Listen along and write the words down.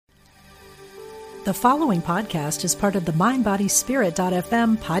The following podcast is part of the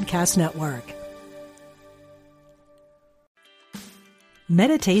MindBodySpirit.fm podcast network.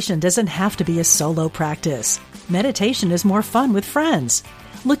 Meditation doesn't have to be a solo practice. Meditation is more fun with friends.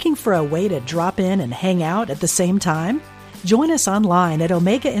 Looking for a way to drop in and hang out at the same time? Join us online at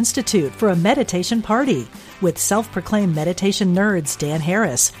Omega Institute for a meditation party with self-proclaimed meditation nerds Dan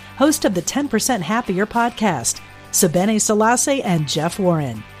Harris, host of the 10% Happier podcast, Sebene Selassie, and Jeff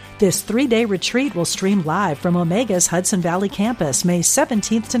Warren. This 3-day retreat will stream live from Omega's Hudson Valley campus May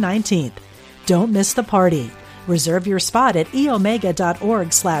 17th to 19th. Don't miss the party. Reserve your spot at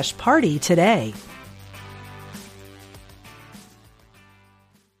eomega.org/party today.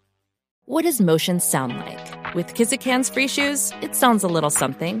 What does motion sound like? With Kizikans free shoes, it sounds a little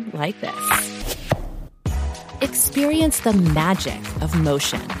something like this. Experience the magic of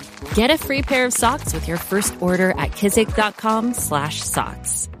motion. Get a free pair of socks with your first order at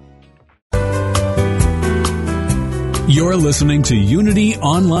kizik.com/socks. You're listening to Unity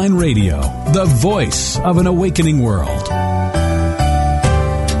Online Radio, the voice of an awakening world.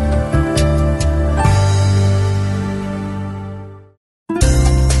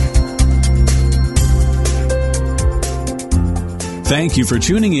 Thank you for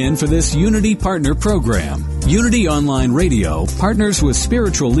tuning in for this Unity Partner Program. Unity Online Radio partners with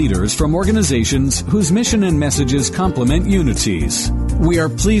spiritual leaders from organizations whose mission and messages complement Unity's. We are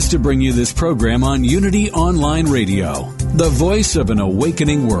pleased to bring you this program on Unity Online Radio, the voice of an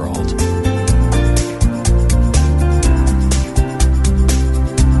awakening world.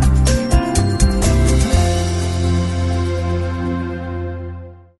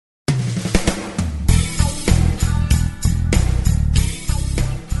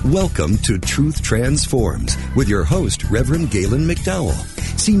 Welcome to Truth Transforms with your host, Reverend Galen McDowell,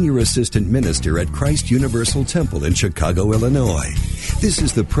 Senior Assistant Minister at Christ Universal Temple in Chicago, Illinois. This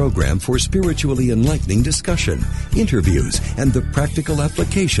is the program for spiritually enlightening discussion, interviews, and the practical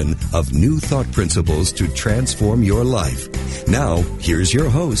application of new thought principles to transform your life. Now, here's your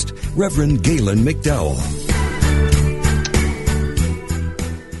host, Reverend Galen McDowell.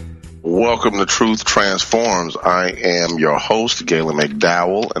 Welcome to Truth Transforms. I am your host, Galen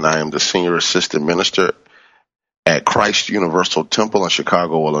McDowell, and I am the Senior Assistant Minister at Christ Universal Temple in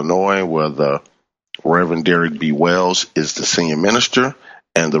Chicago, Illinois, where the Reverend Derek B. Wells is the Senior Minister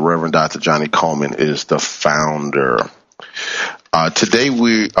and the Reverend Dr. Johnny Coleman is the founder. Today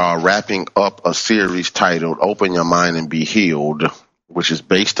we are wrapping up a series titled Open Your Mind and Be Healed, which is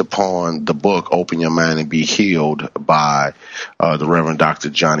based upon the book Open Your Mind and Be Healed by the Reverend Dr.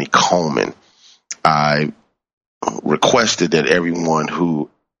 Johnny Coleman. I requested that everyone who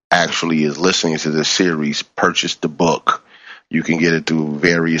actually is listening to this series purchase the book. You can get it through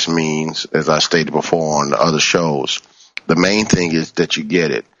various means, as I stated before on the other shows. The main thing is that you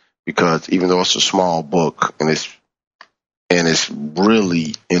get it, because even though it's a small book and it's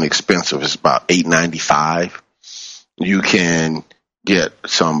really inexpensive, it's about $8.95, you can get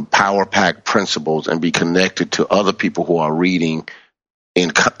some power-packed principles and be connected to other people who are reading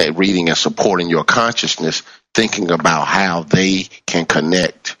and supporting your consciousness, thinking about how they can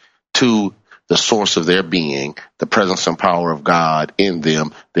connect to the source of their being, the presence and power of God in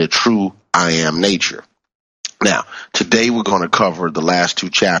them, their true I am nature. Now, today we're going to cover the last two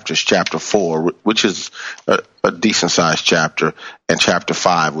chapters, chapter 4, which is a decent-sized chapter, and chapter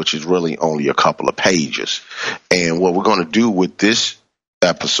 5, which is really only a couple of pages. And what we're going to do with this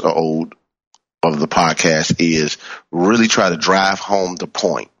episode of the podcast is really try to drive home the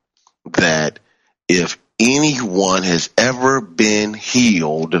point that if anyone has ever been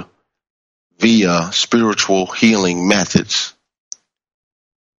healed via spiritual healing methods,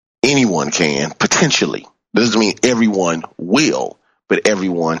 anyone can, potentially. Doesn't mean everyone will, but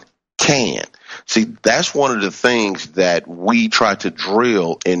everyone can. See, that's one of the things that we try to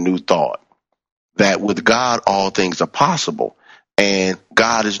drill in New Thought, that with God, all things are possible, and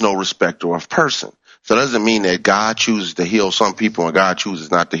God is no respecter of person. So it doesn't mean that God chooses to heal some people and God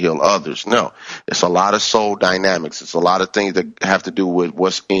chooses not to heal others. No, it's a lot of soul dynamics. It's a lot of things that have to do with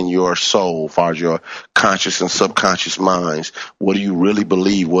what's in your soul, as far as your conscious and subconscious minds. What do you really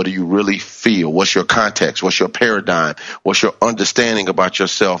believe? What do you really feel? What's your context? What's your paradigm? What's your understanding about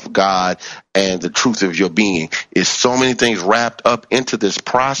yourself, God, and the truth of your being? It's so many things wrapped up into this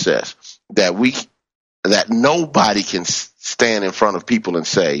process that nobody can stand in front of people and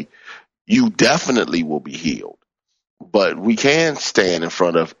say, you definitely will be healed. But we can stand in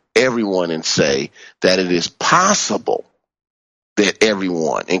front of everyone and say that it is possible that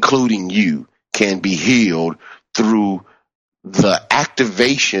everyone, including you, can be healed through the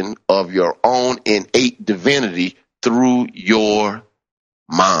activation of your own innate divinity through your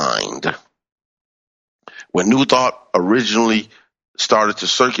mind. When New Thought originally started to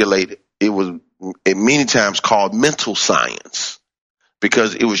circulate, it was many times called mental science,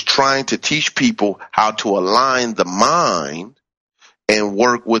 because it was trying to teach people how to align the mind and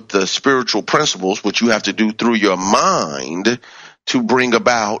work with the spiritual principles, which you have to do through your mind to bring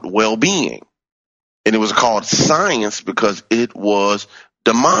about well-being. And it was called science because it was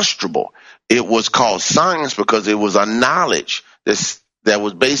demonstrable. It was called science because it was a knowledge that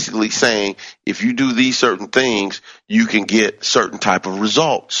was basically saying, if you do these certain things, you can get certain type of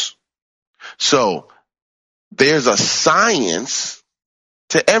results. So there's a science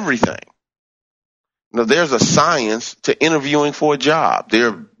to everything. Now, there's a science to interviewing for a job. There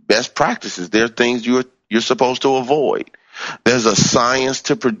are best practices. There are things you're supposed to avoid. There's a science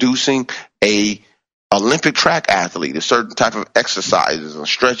to producing a Olympic track athlete, a certain type of exercises and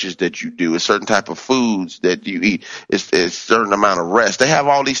stretches that you do, a certain type of foods that you eat, it's a certain amount of rest. They have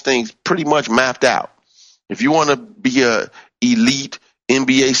all these things pretty much mapped out. If you want to be a elite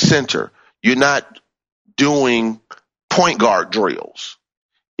NBA center, you're not doing point guard drills.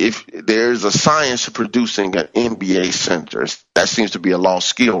 If there's a science to producing an NBA center, that seems to be a lost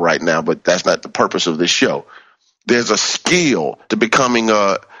skill right now, but that's not the purpose of this show. There's a skill to becoming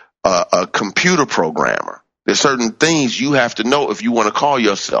a computer programmer. There's certain things you have to know if you want to call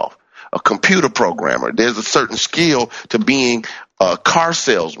yourself a computer programmer. There's a certain skill to being a car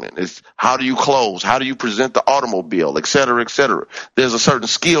salesman. It's how do you close? How do you present the automobile, et cetera, et cetera. There's a certain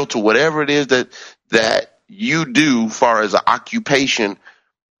skill to whatever it is that you do as far as an occupation.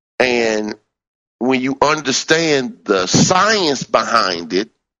 And when you understand the science behind it,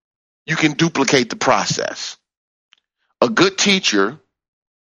 you can duplicate the process. A good teacher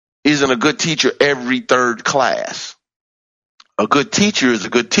isn't a good teacher every third class. A good teacher is a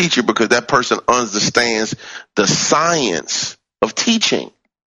good teacher because that person understands the science of teaching.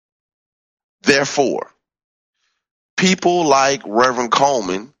 Therefore, people like Reverend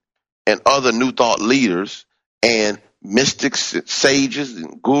Coleman and other New Thought leaders and mystics, and sages,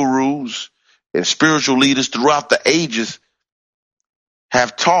 and gurus, and spiritual leaders throughout the ages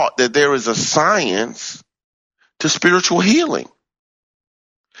have taught that there is a science to spiritual healing.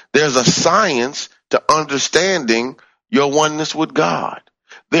 There's a science to understanding your oneness with God.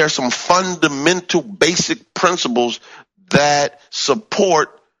 There are some fundamental basic principles that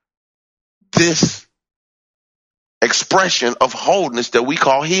support this expression of wholeness that we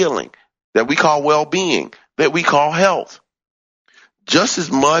call healing, that we call well-being, that we call health. Just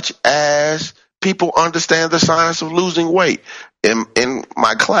as much as people understand the science of losing weight. In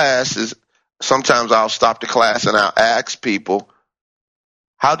my classes, sometimes I'll stop the class and I'll ask people,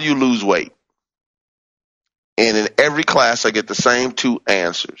 how do you lose weight? And in every class, I get the same two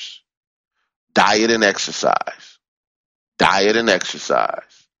answers: diet and exercise. Diet and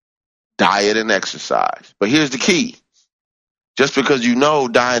exercise. Diet and exercise. But here's the key. Just because you know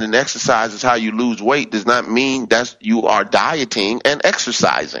diet and exercise is how you lose weight does not mean that you are dieting and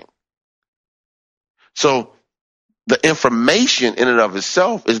exercising. So the information in and of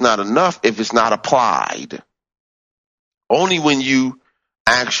itself is not enough if it's not applied. Only when you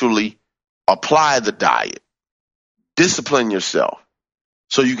actually apply the diet, discipline yourself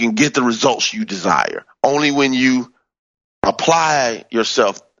so you can get the results you desire. Only when you apply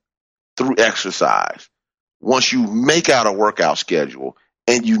yourself through exercise, once you make out a workout schedule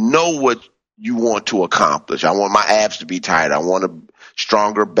and you know what you want to accomplish. I want my abs to be tight. I want a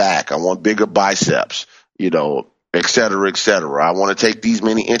stronger back. I want bigger biceps, et cetera, et cetera. I want to take these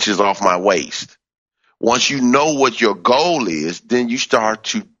many inches off my waist. Once you know what your goal is, then you start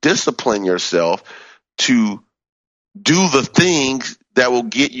to discipline yourself to do the things that will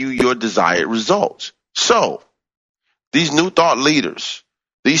get you your desired results. So these New Thought leaders,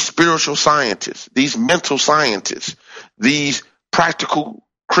 these spiritual scientists, these mental scientists, these practical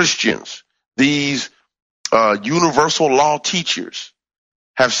Christians, these universal law teachers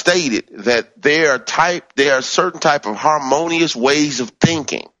have stated that there are certain type of harmonious ways of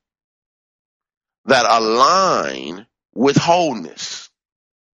thinking that align with wholeness.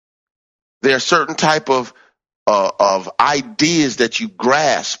 There are certain type of ideas that you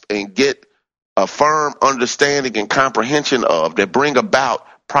grasp and get a firm understanding and comprehension of that bring about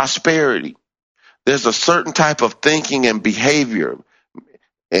prosperity. There's a certain type of thinking and behavior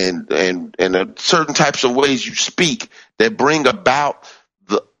and certain types of ways you speak that bring about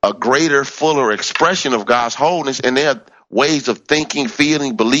a greater, fuller expression of God's wholeness. And there are ways of thinking,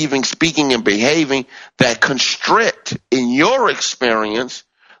 feeling, believing, speaking, and behaving that constrict, in your experience,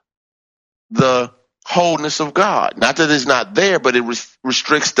 the wholeness of God. Not that it's not there, but it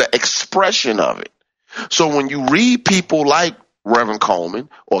restricts the expression of it. So when you read people like Reverend Coleman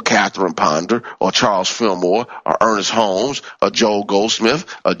or Catherine Ponder or Charles Fillmore or Ernest Holmes or Joel Goldsmith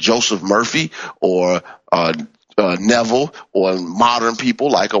or Joseph Murphy or Neville or modern people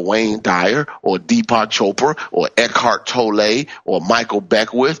like a Wayne Dyer or Deepak Chopra or Eckhart Tolle or Michael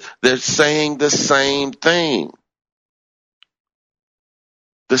Beckwith. They're saying the same thing.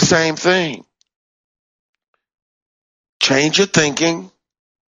 The same thing. Change your thinking.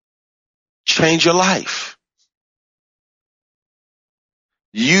 Change your life.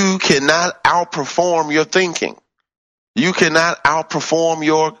 You cannot outperform your thinking. You cannot outperform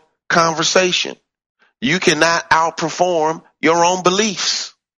your conversation. You cannot outperform your own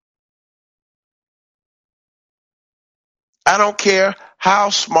beliefs. I don't care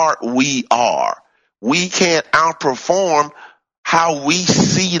how smart we are. We can't outperform how we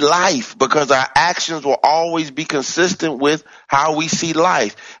see life because our actions will always be consistent with how we see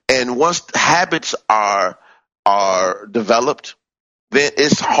life. And once habits are developed, then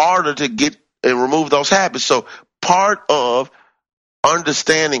it's harder to get and remove those habits. So part of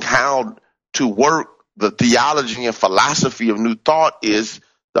understanding how to work the theology and philosophy of New Thought is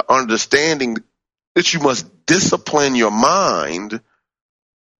the understanding that you must discipline your mind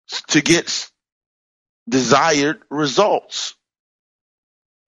to get desired results.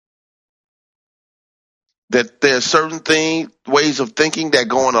 That there are certain ways of thinking that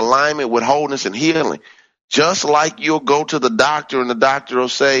go in alignment with wholeness and healing. Just like you'll go to the doctor and the doctor will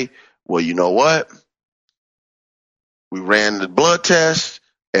say, well, you know what? We ran the blood test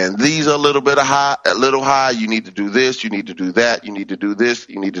and these are a little high. You need to do this. You need to do that. You need to do this.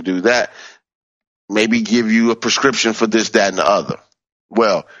 You need to do that. Maybe give you a prescription for this, that, and the other.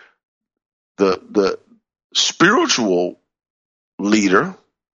 Well, the spiritual leader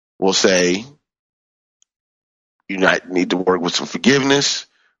will say, you need to work with some forgiveness.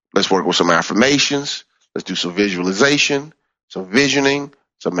 Let's work with some affirmations. Let's do some visualization, some visioning,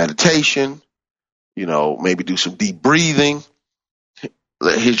 some meditation, maybe do some deep breathing.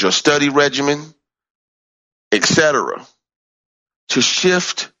 Here's your study regimen, etc. To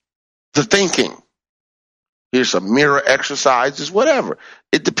shift the thinking. Here's some mirror exercises, whatever.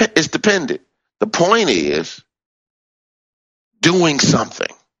 It's dependent. The point is doing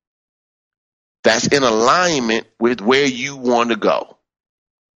something that's in alignment with where you want to go.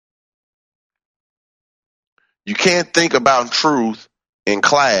 You can't think about truth in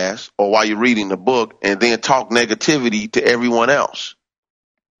class or while you're reading the book and then talk negativity to everyone else.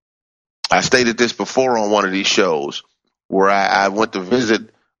 I stated this before on one of these shows where I went to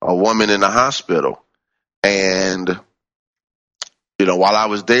visit a woman in the hospital, and while I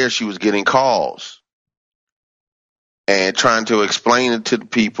was there, she was getting calls and trying to explain it to the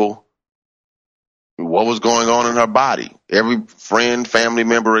people what was going on in her body, every friend, family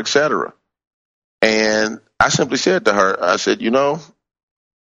member, etc. And I simply said to her, I said,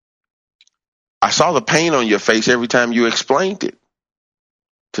 I saw the pain on your face every time you explained it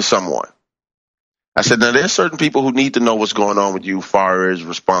to someone. I said, now there's certain people who need to know what's going on with you as far as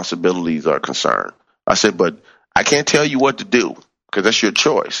responsibilities are concerned. I said, but I can't tell you what to do because that's your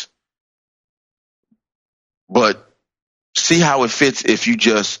choice. But see how it fits if you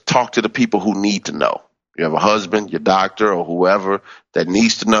just talk to the people who need to know. You have a husband, your doctor, or whoever that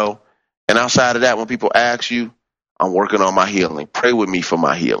needs to know. And outside of that, when people ask you, I'm working on my healing. Pray with me for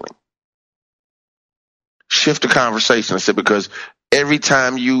my healing. Shift the conversation. I said, because every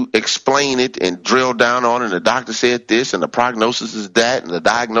time you explain it and drill down on it, and the doctor said this, and the prognosis is that, and the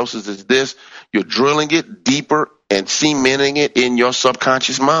diagnosis is this, you're drilling it deeper and cementing it in your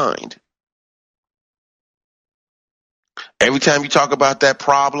subconscious mind. Every time you talk about that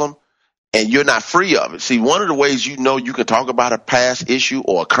problem and you're not free of it. See, one of the ways you can talk about a past issue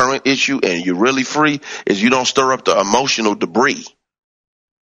or a current issue and you're really free is you don't stir up the emotional debris.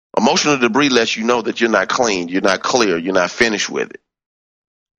 Emotional debris lets you know that you're not clean, you're not clear, you're not finished with it.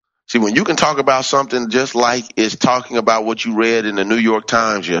 See, when you can talk about something just like it's talking about what you read in the New York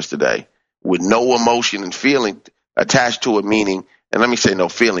Times yesterday with no emotion and feeling attached to it, meaning, and let me say no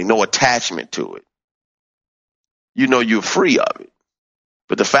feeling, no attachment to it. You're free of it.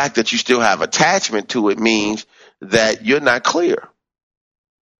 But the fact that you still have attachment to it means that you're not clear.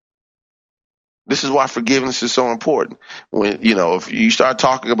 This is why forgiveness is so important. When, if you start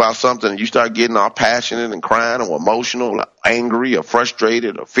talking about something and you start getting all passionate and crying or emotional or angry or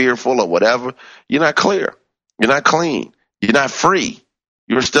frustrated or fearful or whatever, you're not clear. You're not clean. You're not free.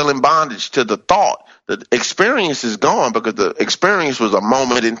 You're still in bondage to the thought. The experience is gone because the experience was a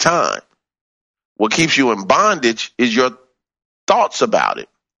moment in time. What keeps you in bondage is your thoughts about it,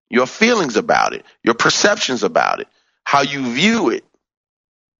 your feelings about it, your perceptions about it, how you view it.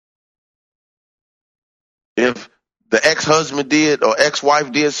 If the ex-husband did or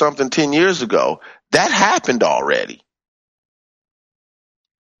ex-wife did something 10 years ago, that happened already.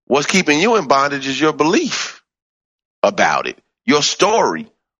 What's keeping you in bondage is your belief about it, your story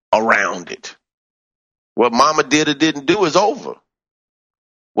around it. What mama did or didn't do is over.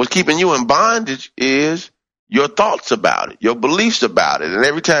 What's keeping you in bondage is your thoughts about it, your beliefs about it. And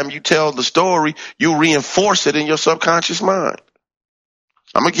every time you tell the story, you reinforce it in your subconscious mind.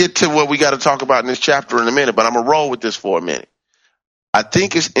 I'm going to get to what we got to talk about in this chapter in a minute, but I'm going to roll with this for a minute. I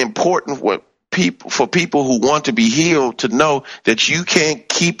think it's important for people who want to be healed to know that you can't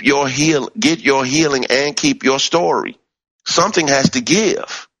get your healing and keep your story. Something has to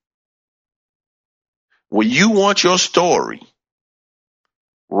give. When you want your story,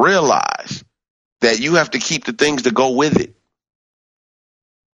 realize that you have to keep the things that go with it.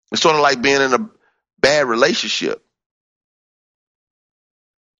 It's sort of like being in a bad relationship.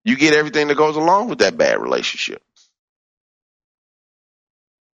 You get everything that goes along with that bad relationship.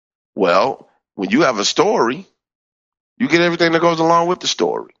 Well, when you have a story, you get everything that goes along with the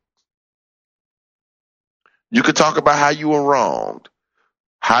story. You can talk about how you were wronged,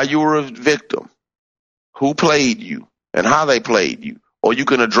 how you were a victim, who played you, and how they played you, or you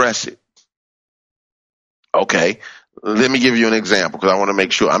can address it. Okay, let me give you an example because I want to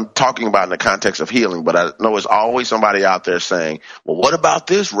make sure I'm talking about in the context of healing, but I know there's always somebody out there saying, well, what about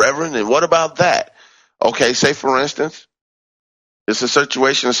this, Reverend, and what about that? Okay, say for instance, it's a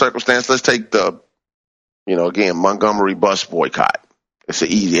situation, a circumstance. Let's take again, Montgomery bus boycott. It's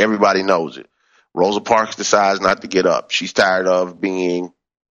easy. Everybody knows it. Rosa Parks decides not to get up. She's tired of being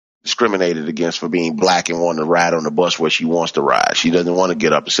discriminated against for being black and wanting to ride on the bus where she wants to ride. She doesn't want to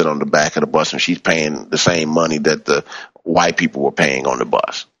get up and sit on the back of the bus, and she's paying the same money that the white people were paying on the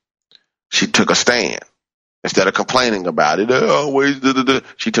bus. She took a stand. Instead of complaining about it,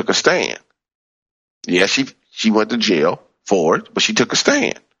 she took a stand. Yeah, she went to jail for it, but she took a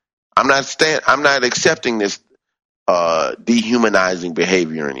stand. I'm not accepting this dehumanizing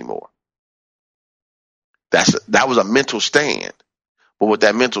behavior anymore. That was a mental stand. But what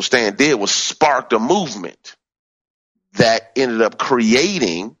that mental stand did was sparked a movement that ended up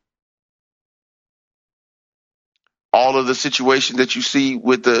creating all of the situation that you see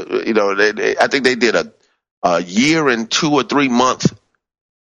with I think they did a year and 2 or 3 month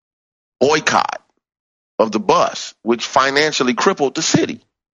boycott of the bus, which financially crippled the city.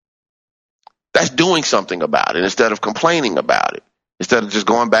 That's doing something about it instead of complaining about it. Instead of just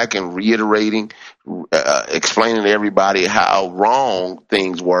going back and reiterating, explaining to everybody how wrong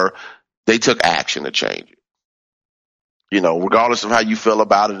things were, they took action to change it. Regardless of how you feel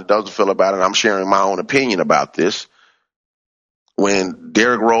about it or doesn't feel about it, I'm sharing my own opinion about this. When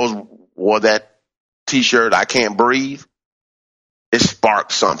Derrick Rose wore that T-shirt, I Can't Breathe, it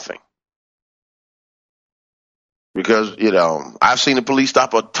sparked something. Because, I've seen the police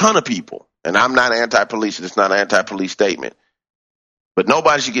stop a ton of people, and I'm not anti-police, and it's not an anti-police statement. But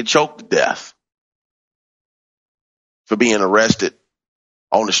nobody should get choked to death for being arrested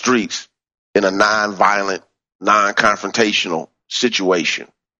on the streets in a non-violent, non-confrontational situation.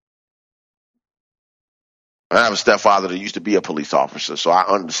 I have a stepfather that used to be a police officer, so I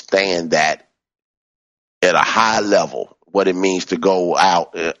understand that at a high level, what it means to go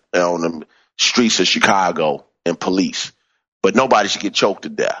out on the streets of Chicago and police. But nobody should get choked to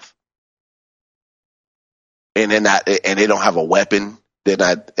death. And they don't have a weapon. They're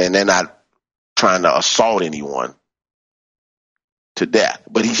not trying to assault anyone to death.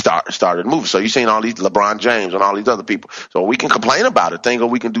 But he started moving. So you've seen all these LeBron James and all these other people. So we can complain about it, or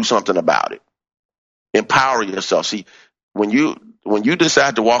we can do something about it. Empower yourself. See, when you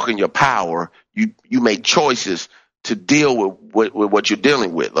decide to walk in your power, you make choices to deal with what you're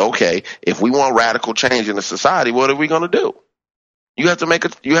dealing with. Okay, if we want radical change in the society, what are we going to do? You have to make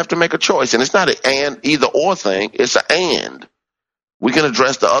a choice, and it's not an either or thing. It's an and. We can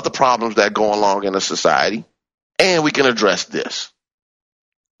address the other problems that go along in the society, and we can address this.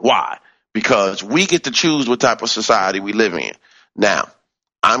 Why? Because we get to choose what type of society we live in. Now,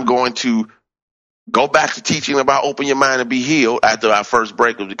 I'm going to go back to teaching about open your mind and be healed after our first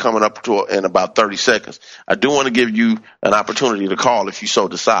break will be coming up in about 30 seconds. I do want to give you an opportunity to call if you so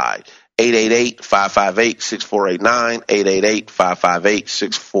decide. 888-558-6489,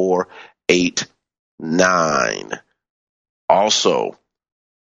 888-558-6489. Also,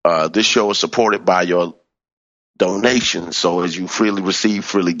 this show is supported by your donations. So as you freely receive,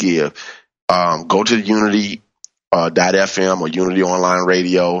 freely give. Go to Unity.fm or Unity Online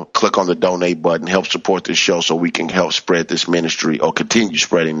Radio. Click on the donate button. Help support this show so we can help spread this ministry or continue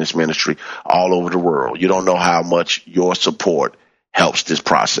spreading this ministry all over the world. You don't know how much your support helps this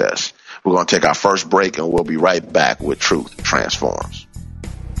process. We're going to take our first break, and we'll be right back with Truth Transforms.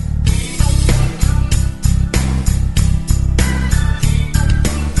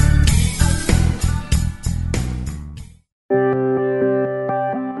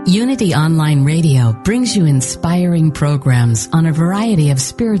 Unity Online Radio brings you inspiring programs on a variety of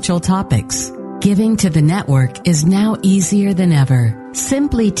spiritual topics. Giving to the network is now easier than ever.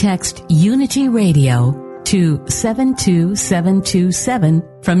 Simply text Unity Radio to 72727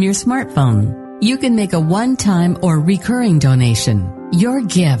 from your smartphone. You can make a one-time or recurring donation. Your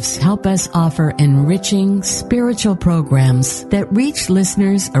gifts help us offer enriching spiritual programs that reach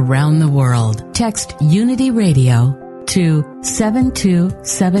listeners around the world. Text Unity Radio to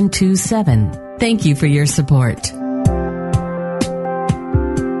 72727. Thank you for your support.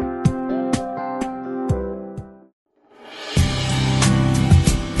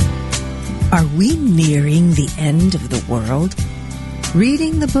 Are we nearing the end of the world?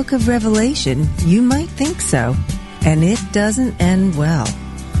 Reading the book of Revelation, you might think so, and it doesn't end well.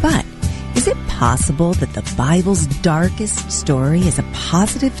 But is it possible that the Bible's darkest story is a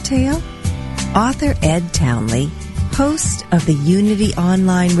positive tale? Author Ed Townley, host of the Unity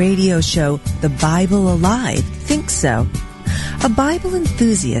Online radio show The Bible Alive, thinks so. A Bible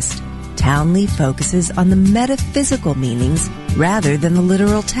enthusiast, Townley focuses on the metaphysical meanings rather than the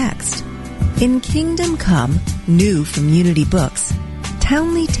literal text. In Kingdom Come, new from Unity Books,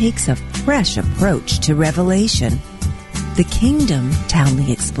 Townley takes a fresh approach to Revelation. The kingdom,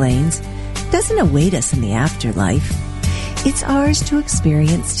 Townley explains, doesn't await us in the afterlife. It's ours to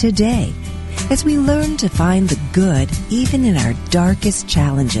experience today, as we learn to find the good even in our darkest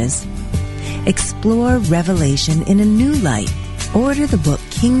challenges. Explore Revelation in a new light. Order the book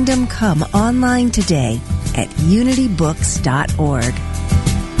Kingdom Come online today at unitybooks.org.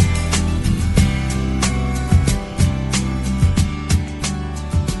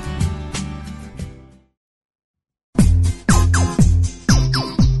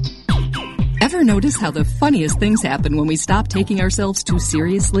 Ever notice how the funniest things happen when we stop taking ourselves too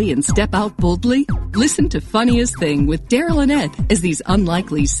seriously and step out boldly? Listen to Funniest Thing with Daryl and Ed as these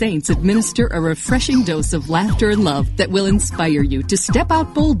unlikely saints administer a refreshing dose of laughter and love that will inspire you to step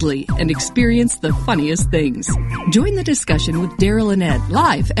out boldly and experience the funniest things. Join the discussion with Daryl and Ed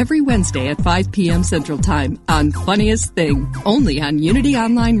live every Wednesday at 5 p.m. Central Time on Funniest Thing, only on Unity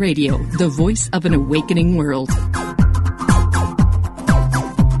Online Radio, the voice of an awakening world.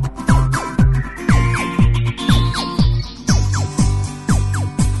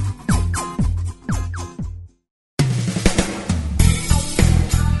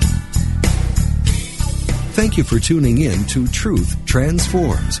 Thank you for tuning in to Truth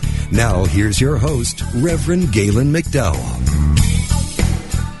Transforms. Now, here's your host, Reverend Galen McDowell.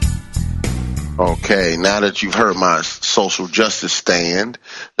 Okay, now that you've heard my social justice stand,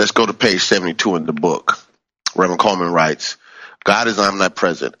 let's go to page 72 in the book. Reverend Coleman writes, God is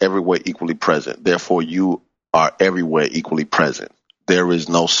omnipresent, everywhere equally present. Therefore, you are everywhere equally present. There is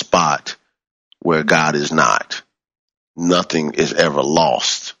no spot where God is not. Nothing is ever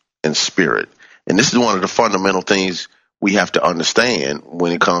lost in spirit. And this is one of the fundamental things we have to understand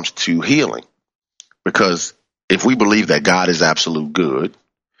when it comes to healing. Because if we believe that God is absolute good,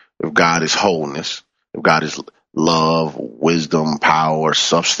 if God is wholeness, if God is love, wisdom, power,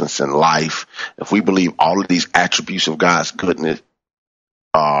 substance, and life, if we believe all of these attributes of God's goodness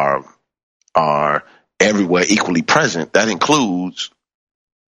are everywhere equally present, that includes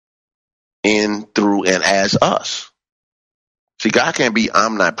in, through, and as us. See, God can't be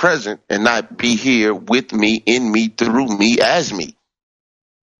omnipresent and not be here with me, in me, through me, as me.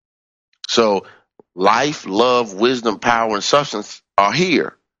 So life, love, wisdom, power, and substance are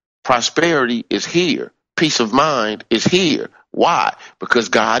here. Prosperity is here. Peace of mind is here. Why? Because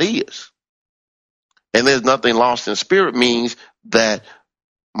God is. And there's nothing lost in spirit means that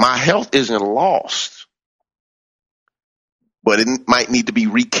my health isn't lost, but it might need to be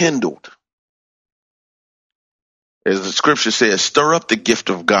rekindled. As the scripture says, stir up the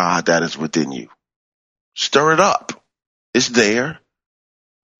gift of God that is within you. Stir it up. It's there.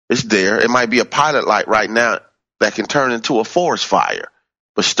 It's there. It might be a pilot light right now that can turn into a forest fire,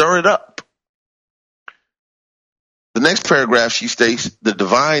 but stir it up. The next paragraph, she states, the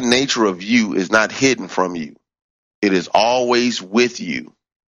divine nature of you is not hidden from you. It is always with you.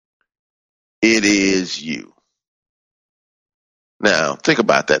 It is you. Now, think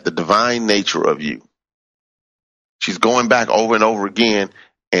about that. The divine nature of you. She's going back over and over again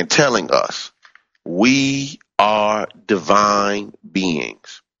and telling us we are divine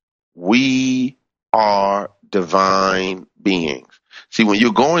beings. We are divine beings. See, when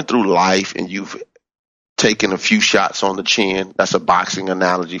you're going through life and you've taking a few shots on the chin. That's a boxing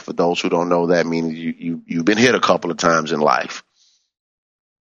analogy for those who don't know that, meaning you've been hit a couple of times in life.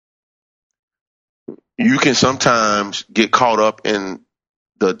 You can sometimes get caught up in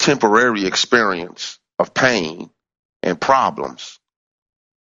the temporary experience of pain and problems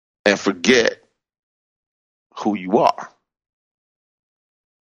and forget who you are.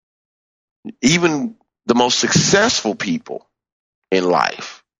 Even the most successful people in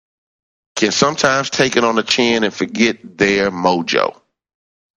life can sometimes take it on the chin and forget their mojo.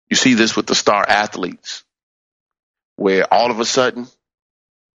 You see this with the star athletes, where all of a sudden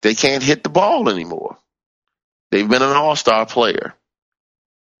they can't hit the ball anymore. They've been an all-star player.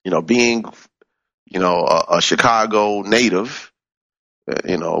 Being, a Chicago native,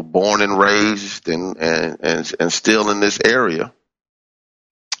 born and raised and still in this area,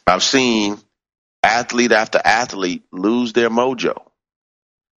 I've seen athlete after athlete lose their mojo,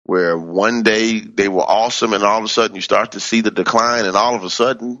 where one day they were awesome and all of a sudden you start to see the decline and all of a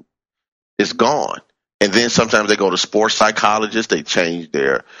sudden it's gone. And then sometimes they go to sports psychologists, they change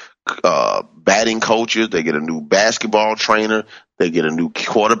their batting coaches, they get a new basketball trainer, they get a new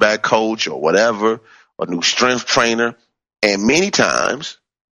quarterback coach or whatever, a new strength trainer, and many times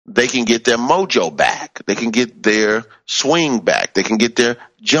they can get their mojo back. They can get their swing back. They can get their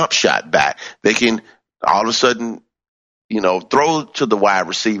jump shot back. They can all of a sudden, throw to the wide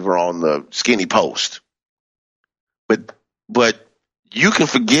receiver on the skinny post. But you can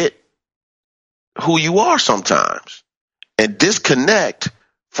forget who you are sometimes and disconnect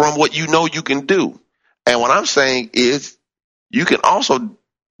from what you know you can do. And what I'm saying is you can also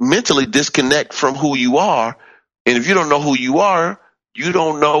mentally disconnect from who you are. And if you don't know who you are, you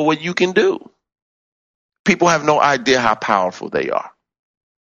don't know what you can do. People have no idea how powerful they are.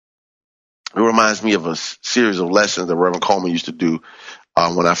 It reminds me of a series of lessons that Reverend Coleman used to do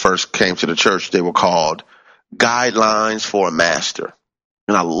when I first came to the church. They were called Guidelines for a Master.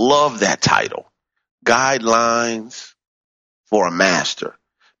 And I love that title, Guidelines for a Master,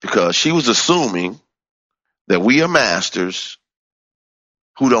 because she was assuming that we are masters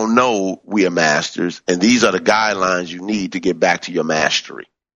who don't know we are masters, and these are the guidelines you need to get back to your mastery.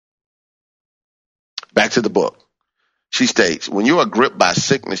 Back to the book. She states, when you are gripped by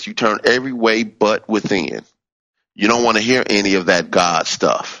sickness, you turn every way but within. You don't want to hear any of that God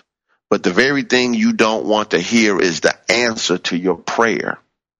stuff. But the very thing you don't want to hear is the answer to your prayer.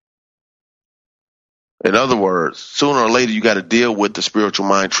 In other words, sooner or later, you got to deal with the spiritual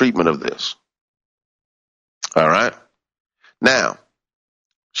mind treatment of this. All right? Now,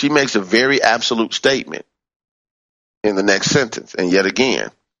 she makes a very absolute statement in the next sentence. And yet again,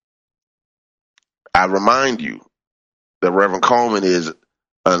 I remind you that Reverend Coleman is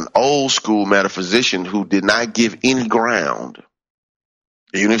an old school metaphysician who did not give any ground.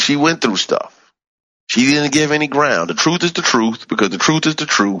 Even if she went through stuff, she didn't give any ground. The truth is the truth because the truth is the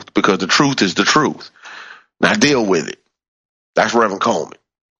truth because the truth is the truth. Now deal with it. That's Reverend Coleman.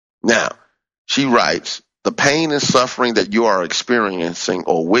 Now, she writes, the pain and suffering that you are experiencing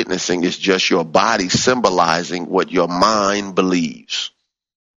or witnessing is just your body symbolizing what your mind believes.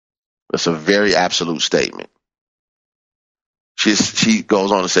 That's a very absolute statement. She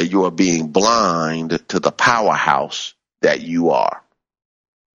goes on to say you are being blind to the powerhouse that you are.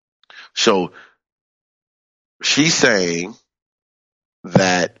 So she's saying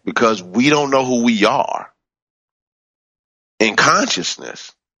that because we don't know who we are in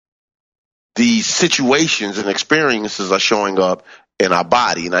consciousness, these situations and experiences are showing up in our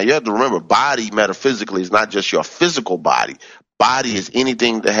body. Now you have to remember, body metaphysically is not just your physical body. Body is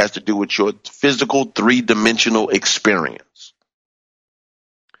anything that has to do with your physical three-dimensional experience.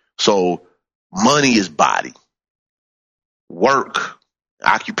 So money is body. Work,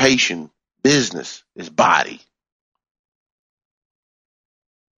 occupation, business is body.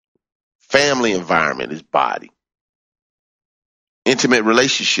 Family environment is body. Intimate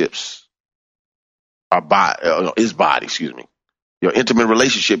relationships are is body, excuse me. Your intimate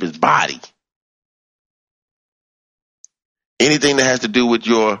relationship is body. Anything that has to do with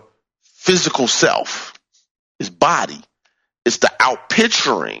your physical self is body. It's the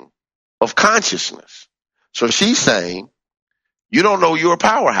outpicturing of consciousness. So she's saying, you don't know you're a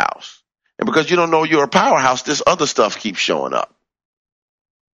powerhouse. And because you don't know you're a powerhouse, this other stuff keeps showing up.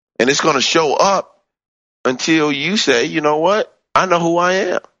 And it's going to show up until you say, you know what? I know who I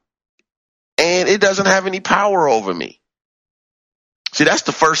am. And it doesn't have any power over me. See, that's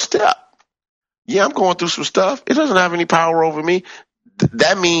the first step. Yeah, I'm going through some stuff. It doesn't have any power over me.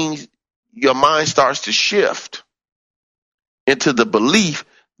 That means your mind starts to shift into the belief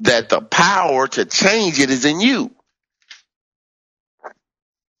that the power to change it is in you.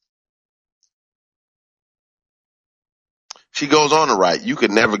 She goes on to write, you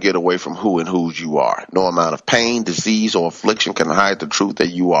can never get away from who and whose you are. No amount of pain, disease, or affliction can hide the truth that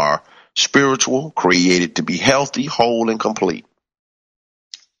you are spiritual, created to be healthy, whole, and complete.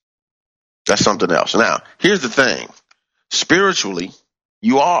 That's something else. Now, here's the thing. Spiritually,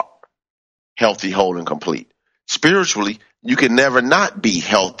 you are healthy, whole, and complete. Spiritually, you can never not be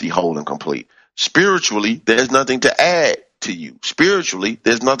healthy, whole, and complete. Spiritually, there's nothing to add to you. Spiritually,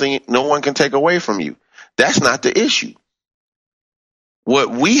 there's nothing, no one can take away from you. That's not the issue.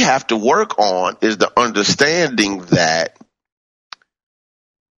 What we have to work on is the understanding that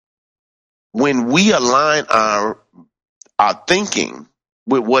when we align our thinking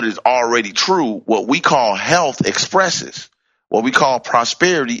with what is already true, what we call health expresses, what we call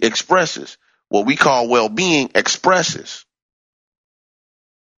prosperity expresses, what we call well-being expresses.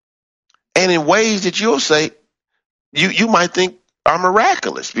 And in ways that you'll say, you might think are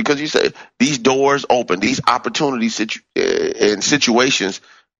miraculous, because you say these doors open, these opportunities and situations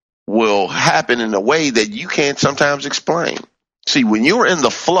will happen in a way that you can't sometimes explain. See, when you're in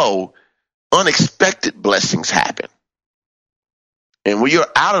the flow, unexpected blessings happen. And when you're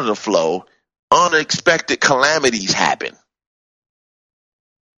out of the flow, unexpected calamities happen.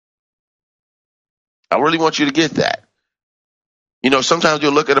 I really want you to get that. You know, sometimes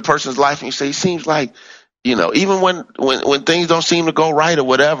you'll look at a person's life and you say, it seems like, you know, even when things don't seem to go right or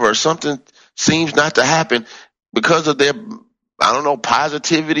whatever, or something seems not to happen because of their, I don't know,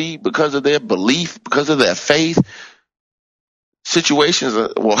 positivity, because of their belief, because of their faith, situations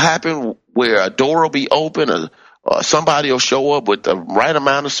will happen where a door will be open, or somebody will show up with the right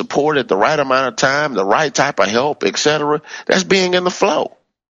amount of support at the right amount of time, the right type of help, etc. That's being in the flow.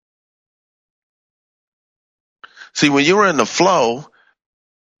 See, when you're in the flow,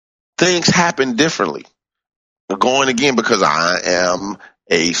 things happen differently. Going again, because I am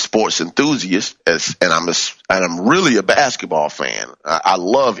a sports enthusiast, and I'm really a basketball fan. I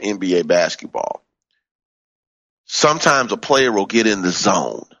love NBA basketball. Sometimes a player will get in the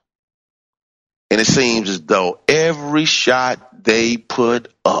zone, and it seems as though every shot they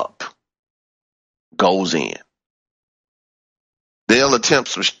put up goes in. They'll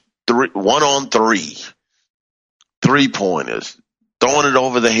attempt some 1-on-3, 3-pointers, throwing it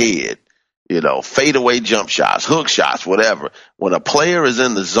over the head. You know, fadeaway jump shots, hook shots, whatever. When a player is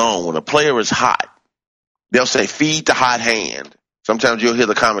in the zone, when a player is hot, they'll say, feed the hot hand. Sometimes you'll hear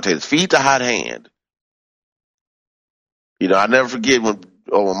the commentators, feed the hot hand. You know, I never forget when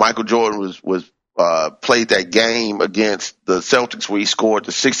Michael Jordan was played that game against the Celtics where he scored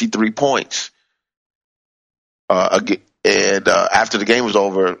the 63 points. And after the game was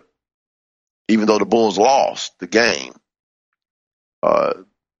over, even though the Bulls lost the game,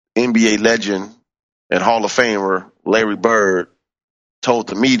 NBA legend and Hall of Famer Larry Bird told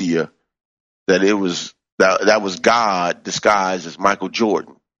the media that it was that was God disguised as Michael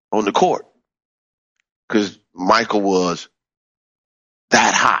Jordan on the court, because Michael was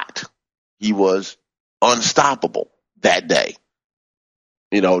that hot. He was unstoppable that day.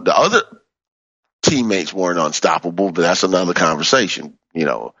 You know, the other teammates weren't unstoppable, but that's another conversation. You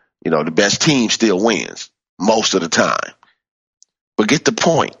know, the best team still wins most of the time. But get the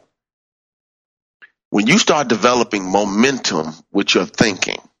point. When you start developing momentum with your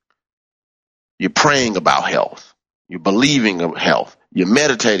thinking, you're praying about health, you're believing in health, you're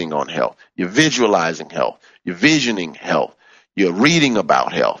meditating on health, you're visualizing health, you're visioning health, you're reading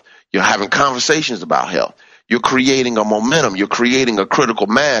about health, you're having conversations about health, you're creating a momentum, you're creating a critical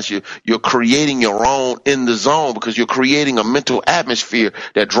mass, you're creating your own in the zone, because you're creating a mental atmosphere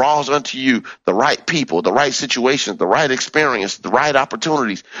that draws unto you the right people, the right situations, the right experience, the right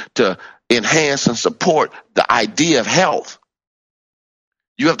opportunities to enhance and support the idea of health.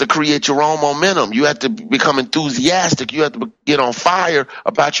 You have to create your own momentum. You have to become enthusiastic. You have to get on fire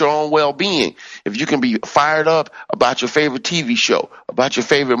about your own well-being. If you can be fired up about your favorite TV show, about your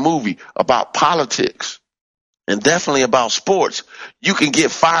favorite movie, about politics, and definitely about sports, you can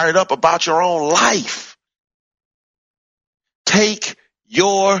get fired up about your own life. Take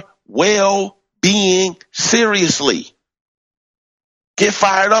your well-being seriously. Get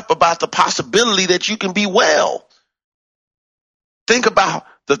fired up about the possibility that you can be well. Think about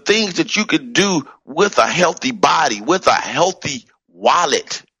the things that you could do with a healthy body, with a healthy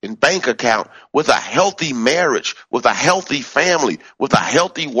wallet and bank account, with a healthy marriage, with a healthy family, with a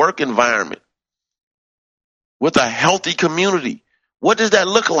healthy work environment, with a healthy community. What does that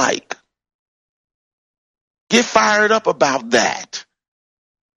look like? Get fired up about that.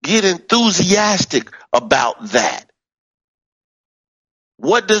 Get enthusiastic about that.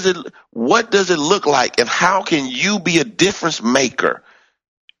 What does it look like, and how can you be a difference maker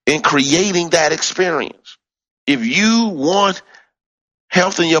in creating that experience? If you want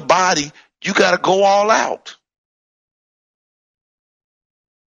health in your body, you got to go all out.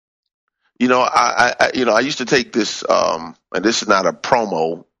 I used to take this, and this is not a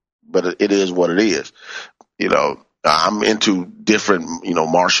promo, but it is what it is. I'm into different,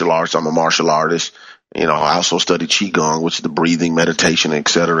 martial arts. I'm a martial artist. I also study Qigong, which is the breathing, meditation, et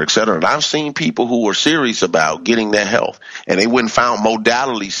cetera, et cetera. And I've seen people who were serious about getting their health, and they went and found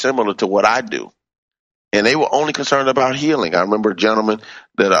modalities similar to what I do. And they were only concerned about healing. I remember a gentleman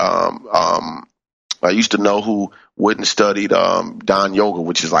that I used to know who went and studied Dan Yoga,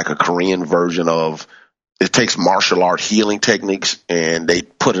 which is like a Korean version of, it takes martial art healing techniques and they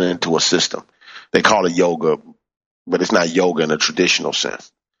put it into a system. They call it yoga, but it's not yoga in a traditional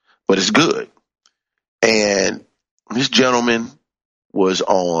sense. But it's good. And this gentleman was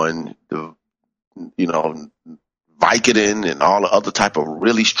on the, Vicodin and all the other type of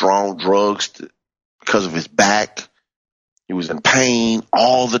really strong drugs because of his back. He was in pain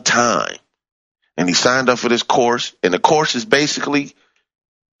all the time. And he signed up for this course. And the course is basically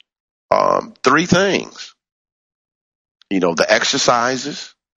three things. The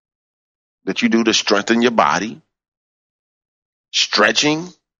exercises that you do to strengthen your body, stretching,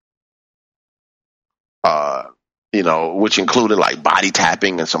 which included like body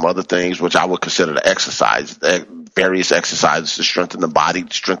tapping and some other things, which I would consider the exercise, various exercises to strengthen the body,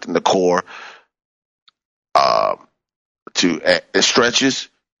 to strengthen the core, stretches,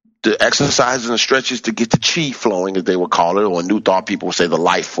 the exercises and stretches to get the chi flowing, as they would call it, or New Thought people would say the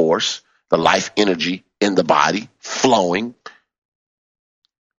life force, the life energy in the body flowing,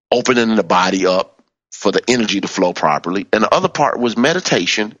 opening the body up for the energy to flow properly. And the other part was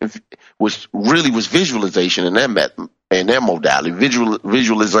meditation, which really was visualization in their modality,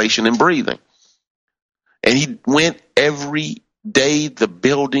 visualization and breathing. And he went every day the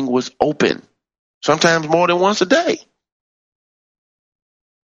building was open, sometimes more than once a day.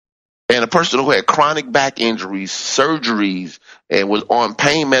 And a person who had chronic back injuries, surgeries, and was on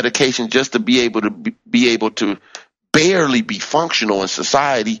pain medication just to be able to barely be functional in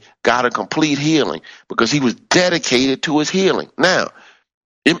society got a complete healing because he was dedicated to his healing. Now,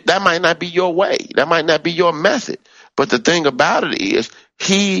 that might not be your way. That might not be your method. But the thing about it is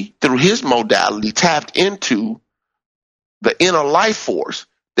he, through his modality, tapped into the inner life force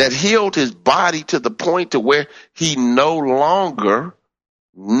that healed his body to the point to where he no longer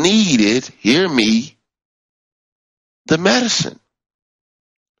needed, hear me, the medicine.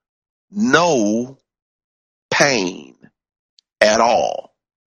 No pain at all.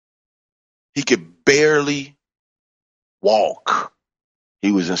 He could barely walk.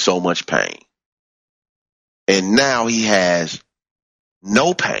 He was in so much pain. And now he has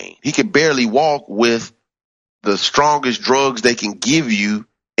no pain. He could barely walk with the strongest drugs they can give you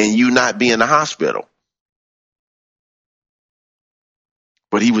and you not be in the hospital.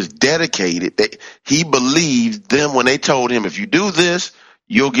 But he was dedicated. He believed them when they told him, if you do this,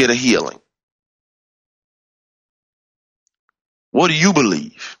 you'll get a healing. What do you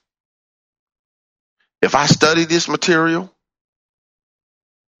believe? If I study this material,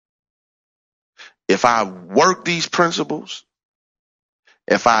 if I work these principles,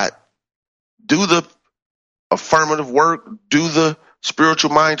 if I do the affirmative work, do the spiritual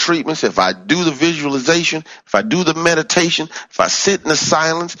mind treatments, if I do the visualization, if I do the meditation, if I sit in the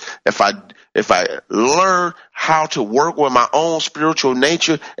silence, if I learn how to work with my own spiritual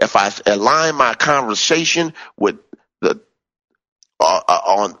nature, if I align my conversation with the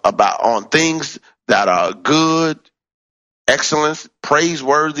on things that are good, excellence,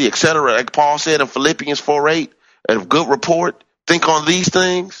 praiseworthy, etc., like Paul said in Philippians 4:8, of good report, think on these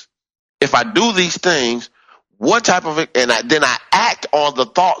things. If I do these things, what type of, then I act on the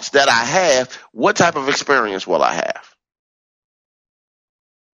thoughts that I have, what type of experience will I have?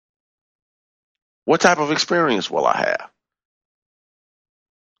 What type of experience will I have?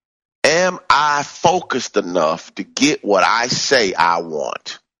 Am I focused enough to get what I say I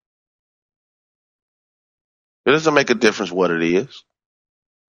want? It doesn't make a difference what it is.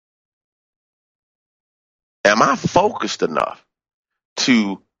 Am I focused enough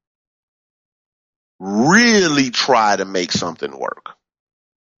to really try to make something work?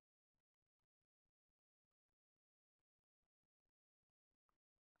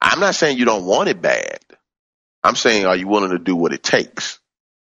 I'm not saying you don't want it bad. I'm saying, are you willing to do what it takes?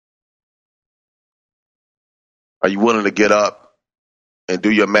 Are you willing to get up and do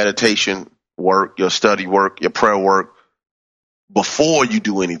your meditation work, your study work, your prayer work before you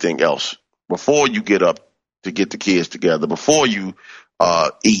do anything else? Before you get up to get the kids together, before you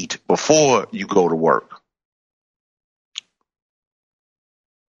eat, before you go to work?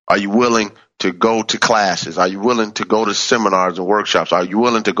 Are you willing to go to classes? Are you willing to go to seminars and workshops? Are you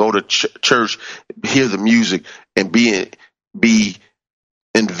willing to go to church, hear the music, and be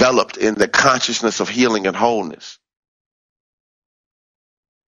enveloped in the consciousness of healing and wholeness?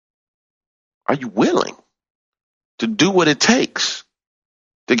 Are you willing to do what it takes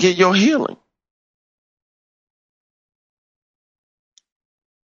to get your healing?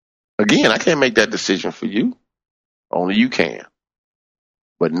 Again, I can't make that decision for you. Only you can.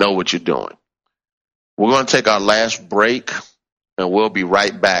 But know what you're doing. We're going to take our last break, and we'll be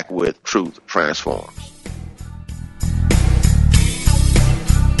right back with Truth Transforms.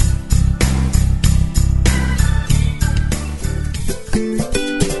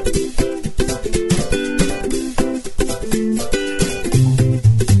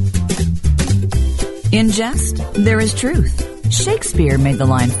 In jest, there is truth. Shakespeare made the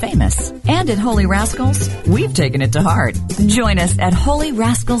line famous. And at Holy Rascals, we've taken it to heart. Join us at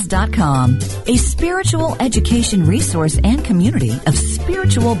HolyRascals.com, a spiritual education resource and community of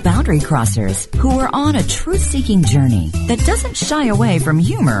spiritual boundary crossers who are on a truth-seeking journey that doesn't shy away from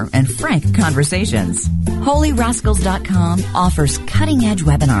humor and frank conversations. HolyRascals.com offers cutting-edge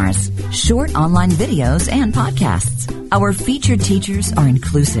webinars, short online videos, and podcasts. Our featured teachers are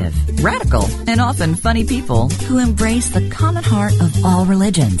inclusive, radical, and often funny people who embrace the common heart of all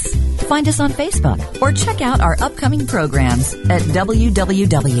religions. Find us on Facebook or check out our upcoming programs at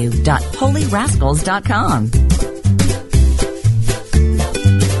www.holyrascals.com.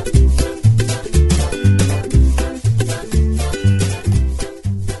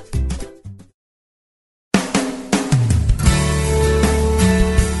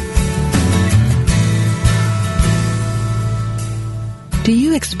 Do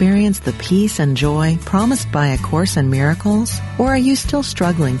you experience the peace and joy promised by A Course in Miracles? Or are you still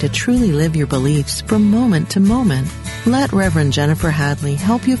struggling to truly live your beliefs from moment to moment? Let Reverend Jennifer Hadley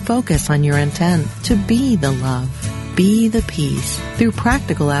help you focus on your intent to be the love, be the peace through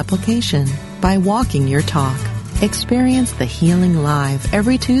practical application by walking your talk. Experience the healing live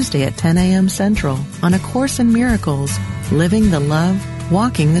every Tuesday at 10 a.m. Central on A Course in Miracles, Living the Love,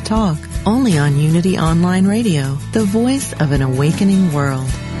 Walking the Talk. Only on Unity Online Radio, the voice of an awakening world.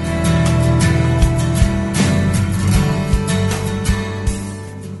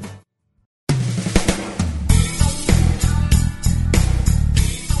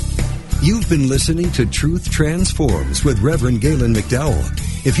 You've been listening to Truth Transforms with Reverend Galen McDowell.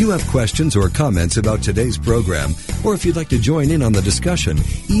 If you have questions or comments about today's program, or if you'd like to join in on the discussion,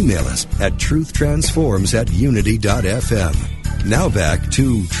 email us at truthtransforms@unity.fm. Now back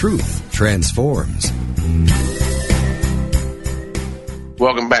to Truth Transforms.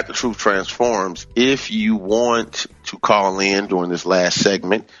 Welcome back to Truth Transforms. If you want to call in during this last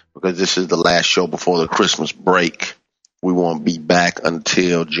segment, because this is the last show before the Christmas break, we won't be back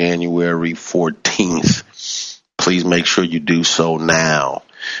until January 14th. Please make sure you do so now.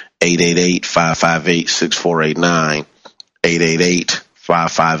 888-558-6489,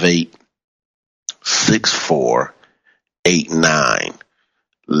 888-558-6489.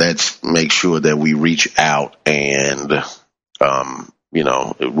 Let's make sure that we reach out and,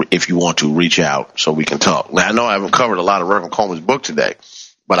 if you want to reach out so we can talk. Now, I know I haven't covered a lot of Reverend Coleman's book today,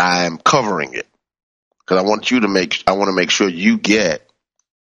 but I am covering it because I want to make sure you get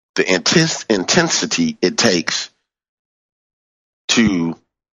the intensity it takes to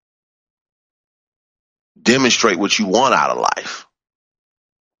demonstrate what you want out of life.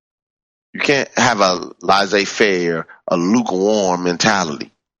 You can't have a laissez-faire, a lukewarm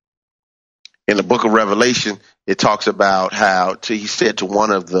mentality. In the book of Revelation, it talks about how he said to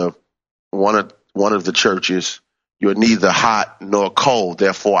one of the churches, "You're neither hot nor cold,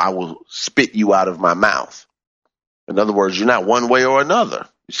 therefore I will spit you out of my mouth." In other words, you're not one way or another.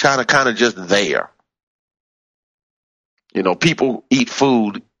 You're kind of just there. People eat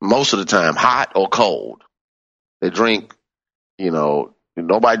food most of the time, hot or cold. They drink,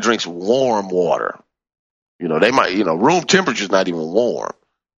 nobody drinks warm water. They might, room temperature is not even warm.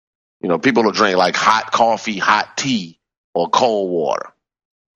 People will drink like hot coffee, hot tea, or cold water,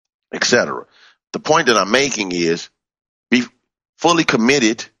 etc. The point that I'm making is be fully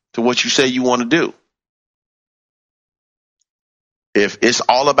committed to what you say you want to do. If it's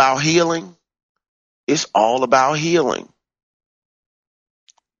all about healing, it's all about healing.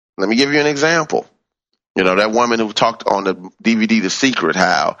 Let me give you an example. That woman who talked on the DVD, The Secret,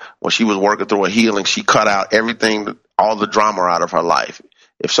 how when she was working through a healing, she cut out everything, all the drama out of her life.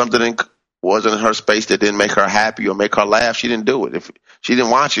 If something wasn't in her space that didn't make her happy or make her laugh, she didn't do it. If she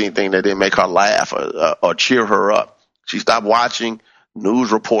didn't watch anything that didn't make her laugh or cheer her up, she stopped watching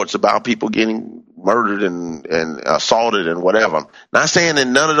news reports about people getting murdered and assaulted and whatever. Not saying that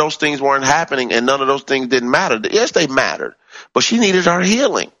none of those things weren't happening and none of those things didn't matter. Yes, they mattered, but she needed her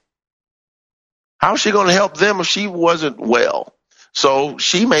healing. How was she going to help them if she wasn't well? So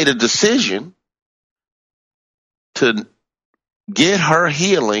she made a decision to get her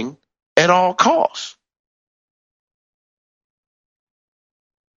healing at all costs.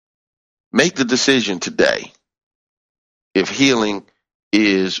 Make the decision today, if healing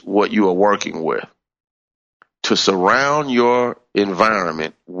is what you are working with, to surround your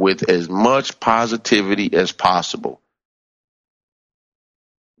environment with as much positivity as possible.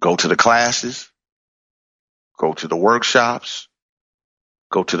 Go to the classes, go to the workshops,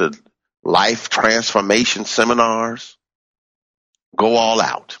 go to the life transformation seminars. Go all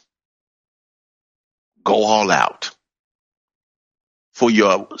out. Go all out for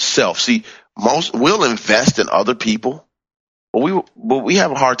yourself. See, we'll invest in other people, but we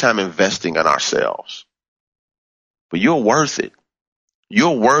have a hard time investing in ourselves. But you're worth it.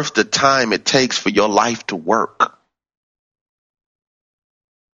 You're worth the time it takes for your life to work.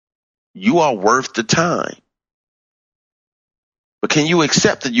 You are worth the time. But can you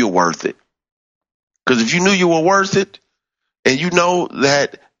accept that you're worth it? Because if you knew you were worth it, and you know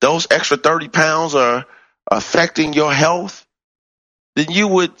that those extra 30 pounds are affecting your health, then you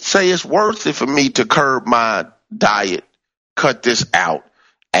would say it's worth it for me to curb my diet, cut this out,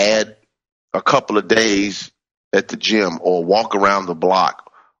 add a couple of days at the gym, or walk around the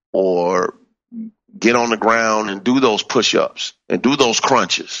block, or get on the ground and do those push-ups and do those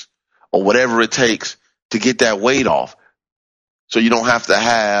crunches, or whatever it takes to get that weight off, so you don't have to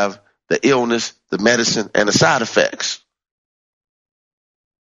have the illness, the medicine, and the side effects.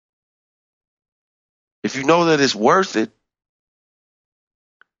 If you know that it's worth it,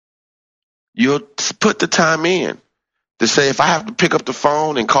 you'll put the time in to say, if I have to pick up the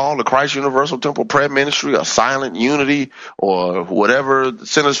phone and call the Christ Universal Temple Prayer Ministry or Silent Unity or whatever the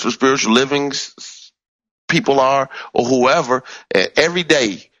Centers for Spiritual Living people are, or whoever, every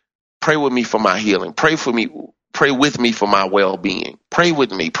day, pray with me for my healing. Pray with me for my well-being. Pray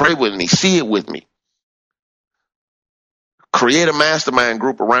with me, see it with me. Create a mastermind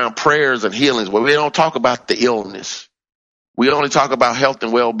group around prayers and healings where we don't talk about the illness. We only talk about health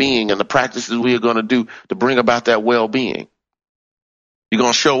and well-being and the practices we are going to do to bring about that well-being. You're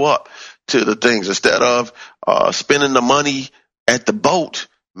going to show up to the things instead of spending the money at the boat.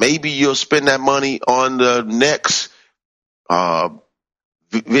 Maybe you'll spend that money on the next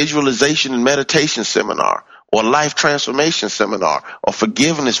visualization and meditation seminar, or life transformation seminar, or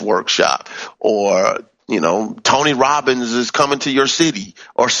forgiveness workshop, or Tony Robbins is coming to your city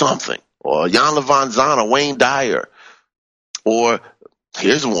or something, or Jan Levanzana, Wayne Dyer, or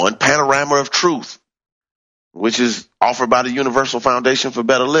here's one, Panorama of Truth, which is offered by the Universal Foundation for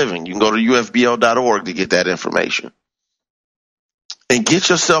Better Living. You can go to ufbl.org to get that information. And get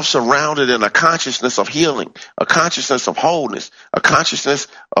yourself surrounded in a consciousness of healing, a consciousness of wholeness, a consciousness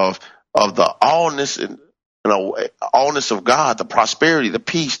of the allness and allness of God, the prosperity, the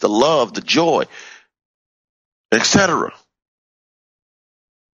peace, the love, the joy, etc.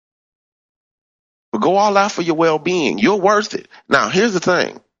 But go all out for your well-being. You're worth it. Now, here's the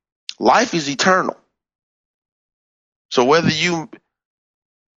thing. Life is eternal. So whether you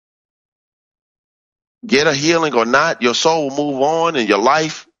get a healing or not, your soul will move on and your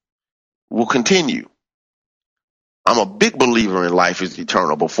life will continue. I'm a big believer in life is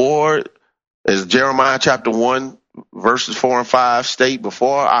eternal. Before, as Jeremiah chapter 1, verses 4 and 5 state,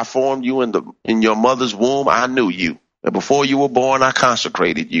 before I formed you in your mother's womb, I knew you. And before you were born, I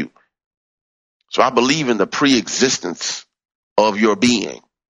consecrated you. So I believe in the pre-existence of your being.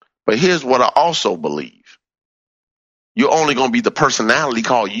 But here's what I also believe. You're only going to be the personality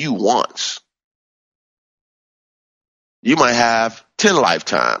called you once. You might have 10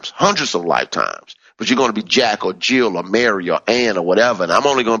 lifetimes, hundreds of lifetimes, but you're going to be Jack or Jill or Mary or Ann or whatever, and I'm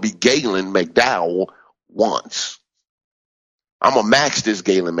only going to be Galen McDowell once. I'm going to max this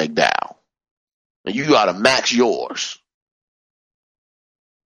Galen McDowell, and you got to max yours.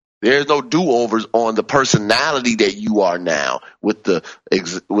 There's no do-overs on the personality that you are now with the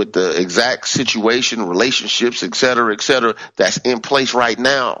exact situation, relationships, et cetera, that's in place right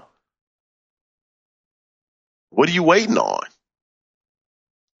now. What are you waiting on?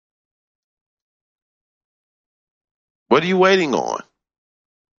 What are you waiting on?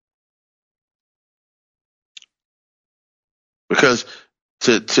 Because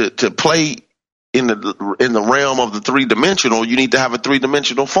to play in the realm of the three-dimensional, you need to have a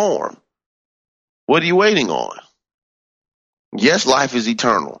three-dimensional form. What are you waiting on? Yes, life is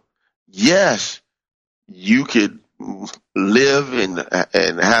eternal. Yes, you could live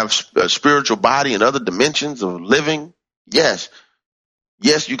and have a spiritual body and other dimensions of living? Yes.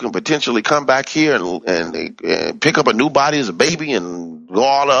 Yes, you can potentially come back here and pick up a new body as a baby and do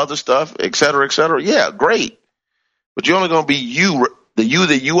all the other stuff, et cetera, et cetera. Yeah, great. But you're only going to be you, the you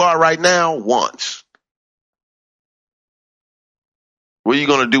that you are right now, once. What are you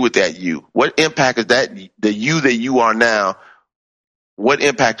going to do with that you? What impact is that, the you that you are now, what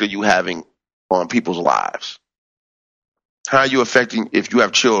impact are you having on people's lives? How are you affecting, if you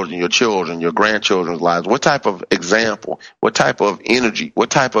have children, your grandchildren's lives? What type of example, what type of energy, what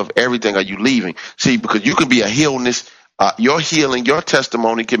type of everything are you leaving? See, because you can be a healness, your healing, your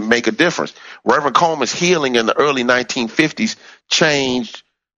testimony can make a difference. Reverend Coleman's healing in the early 1950s changed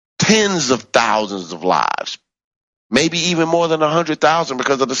tens of thousands of lives, maybe even more than 100,000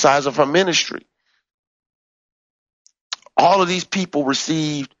 because of the size of her ministry. All of these people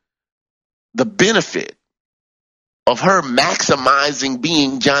received the benefit of her maximizing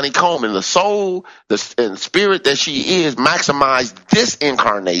being Johnny Coleman. The soul and spirit that she is maximized this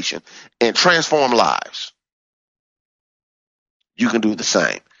incarnation and transform lives. You can do the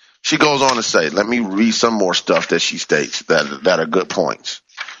same. She goes on to say, let me read some more stuff that she states that are good points.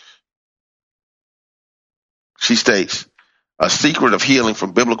 She states, a secret of healing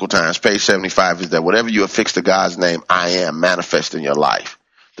from biblical times, page 75, is that whatever you affix to God's name, I am, manifest in your life.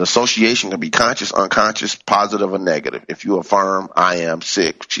 The association can be conscious, unconscious, positive, or negative. If you affirm, I am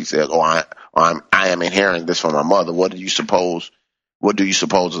sick, she says, or I am inheriting this from my mother, what do you suppose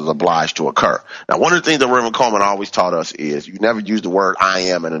is obliged to occur? Now, one of the things that Reverend Coleman always taught us is you never use the word I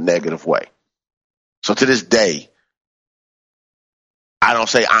am in a negative way. So to this day, I don't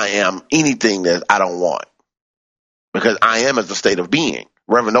say I am anything that I don't want, because I am is a state of being.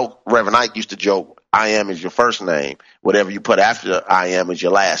 Reverend Ike used to joke, I am is your first name. Whatever you put after I am is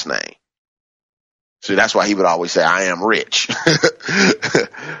your last name. So that's why he would always say, I am rich.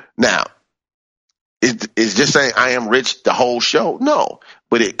 Now, is just saying I am rich the whole show? No,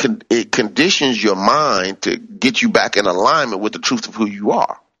 but it conditions your mind to get you back in alignment with the truth of who you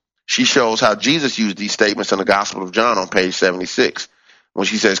are. She shows how Jesus used these statements in the Gospel of John on page 76. When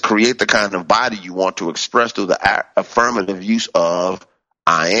she says, create the kind of body you want to express through the affirmative use of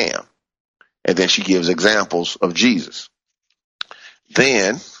I am. And then she gives examples of Jesus.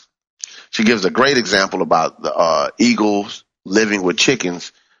 Then she gives a great example about the eagles living with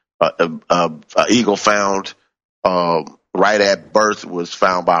chickens. An eagle found right at birth was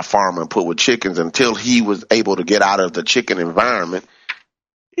found by a farmer and put with chickens. Until he was able to get out of the chicken environment,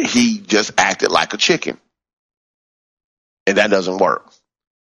 he just acted like a chicken. And that doesn't work.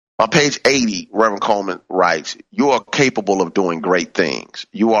 On page 80, Reverend Coleman writes, you are capable of doing great things.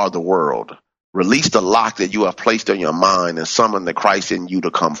 You are the world. Release the lock that you have placed on your mind and summon the Christ in you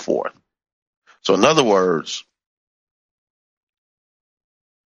to come forth. So in other words,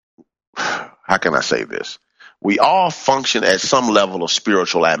 how can I say this? We all function at some level of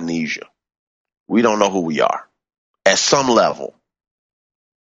spiritual amnesia. We don't know who we are at some level.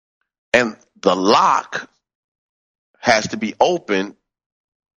 And the lock has to be open,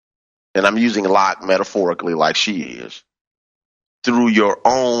 and I'm using lock metaphorically like she is, through your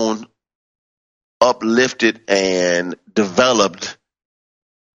own uplifted and developed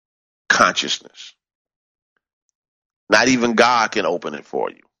consciousness. Not even God can open it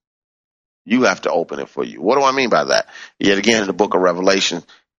for you. You have to open it for you. What do I mean by that? Yet again, in the book of Revelation,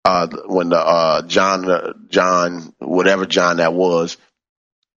 when the John, whatever John that was,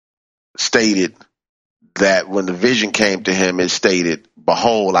 stated that when the vision came to him, it stated,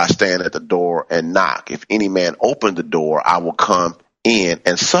 behold, I stand at the door and knock. If any man open the door, I will come in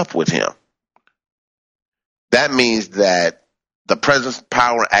and sup with him. That means that the presence,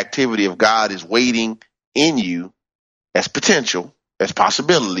 power, activity of God is waiting in you as potential, as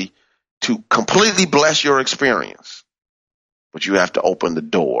possibility, to completely bless your experience. But you have to open the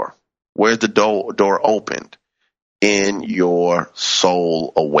door. Where's the door opened? In your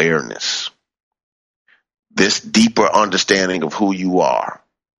soul awareness. This deeper understanding of who you are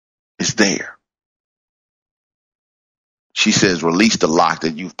is there. She says, release the lock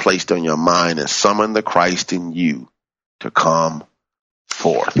that you've placed on your mind and summon the Christ in you to come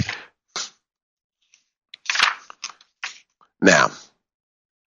forth. Now,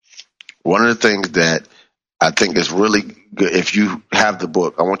 one of the things that I think is really good, if you have the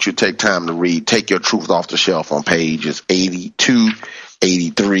book, I want you to take time to read Take Your Truth Off the Shelf on pages 82,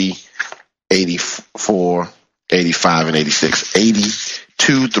 83, 84, 85, and 86.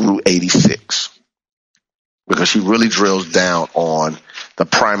 82 through 86. Because she really drills down on the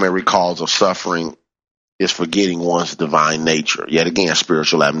primary cause of suffering is forgetting one's divine nature. Yet again,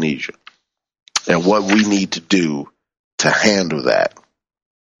 spiritual amnesia. and what we need to do to handle that.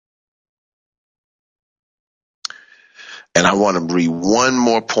 And I want to read one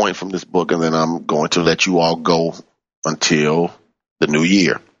more point from this book, and then I'm going to let you all go until the new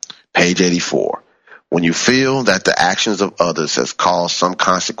year. Page 84. When you feel that the actions of others has caused some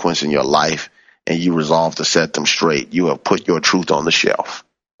consequence in your life and you resolve to set them straight, you have put your truth on the shelf.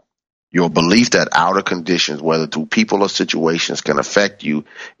 Your belief that outer conditions, whether through people or situations, can affect you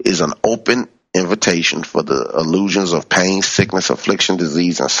is an open invitation for the illusions of pain, sickness, affliction,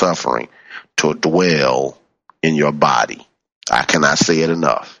 disease, and suffering to dwell in your body. I cannot say it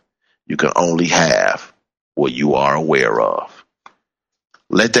enough. You can only have what you are aware of.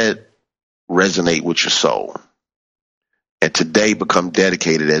 Let that resonate with your soul. And today become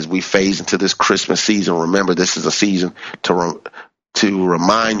dedicated as we phase into this Christmas season. Remember, this is a season to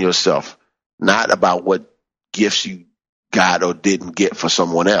remind yourself not about what gifts you got or didn't get for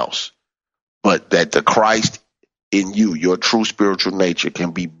someone else, but that the Christ in you, your true spiritual nature,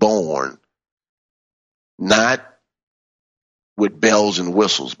 can be born not with bells and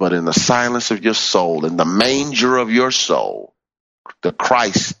whistles, but in the silence of your soul, in the manger of your soul. The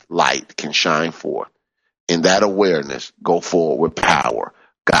Christ light can shine forth. In that awareness, go forward with power.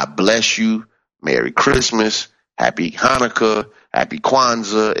 God bless you. Merry Christmas. Happy Hanukkah. Happy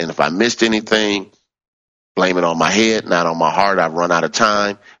Kwanzaa. And if I missed anything, blame it on my head, not on my heart. I've run out of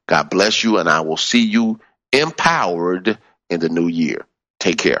time. God bless you, and I will see you empowered in the new year.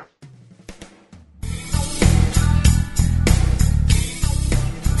 Take care.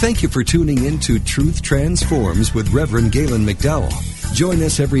 Thank you for tuning in to Truth Transforms with Reverend Galen McDowell. Join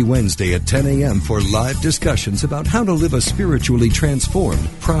us every Wednesday at 10 a.m. for live discussions about how to live a spiritually transformed,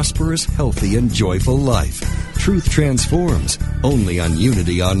 prosperous, healthy, and joyful life. Truth Transforms, only on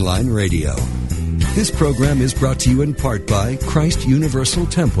Unity Online Radio. This program is brought to you in part by Christ Universal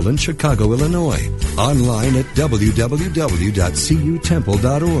Temple in Chicago, Illinois. Online at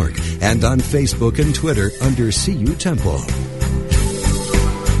www.cutemple.org and on Facebook and Twitter under CU Temple.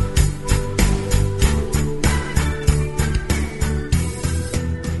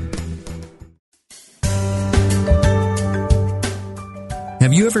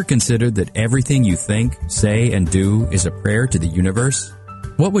 Have you ever considered that everything you think, say, and do is a prayer to the universe?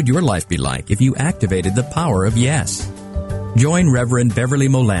 What would your life be like if you activated the power of yes? Join Reverend Beverly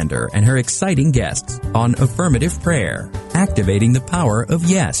Molander and her exciting guests on Affirmative Prayer, Activating the Power of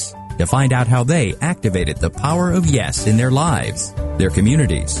Yes, to find out how they activated the power of yes in their lives, their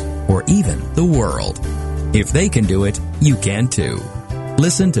communities, or even the world. If they can do it, you can too.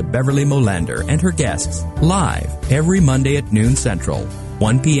 Listen to Beverly Molander and her guests live every Monday at noon Central,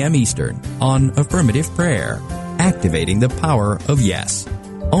 1 p.m. Eastern on Affirmative Prayer, Activating the Power of Yes.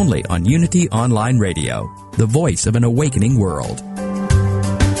 Only on Unity Online Radio, the voice of an awakening world.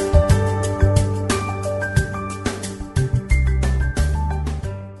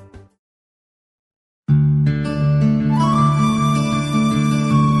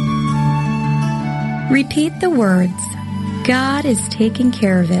 Repeat the words, God is taking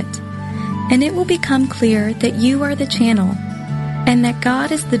care of it, and it will become clear that you are the channel, and that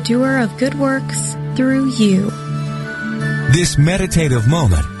God is the doer of good works through you. This meditative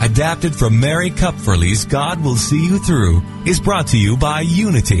moment, adapted from Mary Kupferle's God Will See You Through, is brought to you by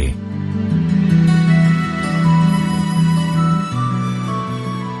Unity.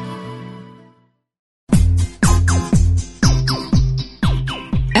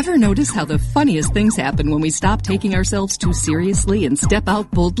 Ever notice how the funniest things happen when we stop taking ourselves too seriously and step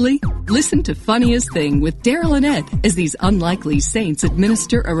out boldly? Listen to Funniest Thing with Daryl and Ed as these unlikely saints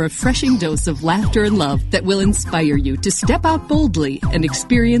administer a refreshing dose of laughter and love that will inspire you to step out boldly and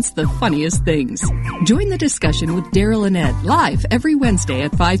experience the funniest things. Join the discussion with Daryl and Ed live every Wednesday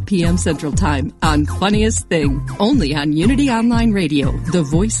at 5 p.m. Central Time on Funniest Thing, only on Unity Online Radio, the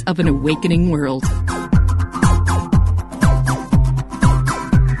voice of an awakening world.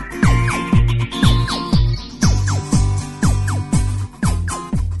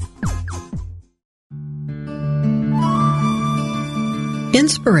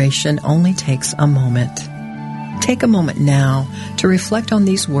 Inspiration only takes a moment. Take a moment now to reflect on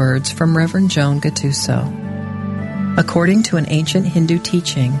these words from Reverend Joan Gattuso. According to an ancient Hindu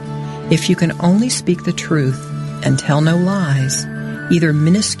teaching, if you can only speak the truth and tell no lies, either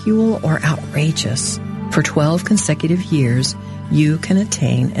minuscule or outrageous, for 12 consecutive years, you can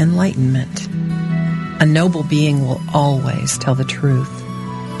attain enlightenment. A noble being will always tell the truth.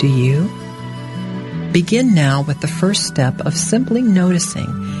 Do you? Begin now with the first step of simply noticing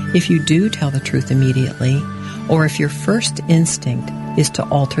if you do tell the truth immediately, or if your first instinct is to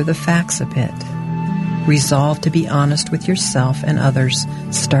alter the facts a bit. Resolve to be honest with yourself and others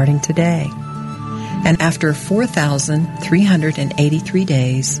starting today. And after 4,383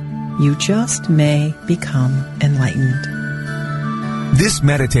 days, you just may become enlightened. This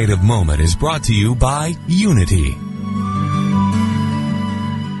meditative moment is brought to you by Unity.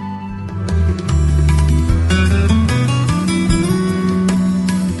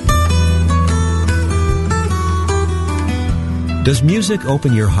 Does music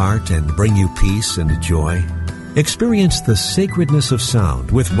open your heart and bring you peace and joy? Experience the sacredness of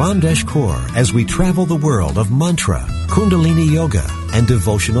sound with Ramdesh Kaur as we travel the world of mantra, Kundalini Yoga, and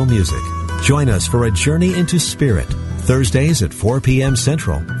devotional music. Join us for a journey into spirit, Thursdays at 4 p.m.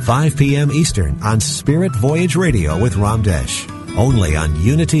 Central, 5 p.m. Eastern on Spirit Voyage Radio with Ramdesh. Only on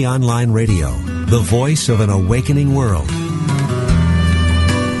Unity Online Radio, the voice of an awakening world.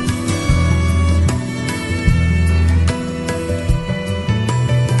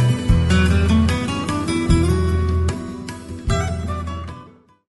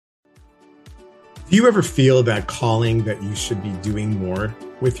 Do you ever feel that calling that you should be doing more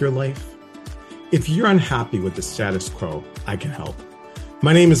with your life? If you're unhappy with the status quo, I can help.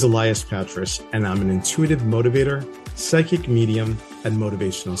 My name is Elias Patras, and I'm an intuitive motivator, psychic medium, and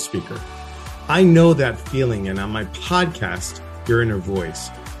motivational speaker. I know that feeling, and on my podcast, Your Inner Voice,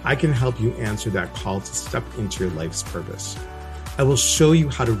 I can help you answer that call to step into your life's purpose. I will show you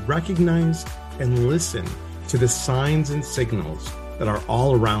how to recognize and listen to the signs and signals that are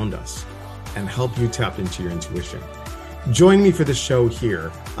all around us and help you tap into your intuition. Join me for the show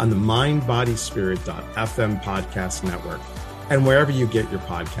here on the MindBodySpirit.fm podcast network and wherever you get your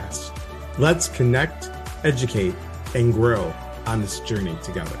podcasts. Let's connect, educate, and grow on this journey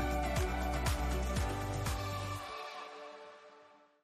together.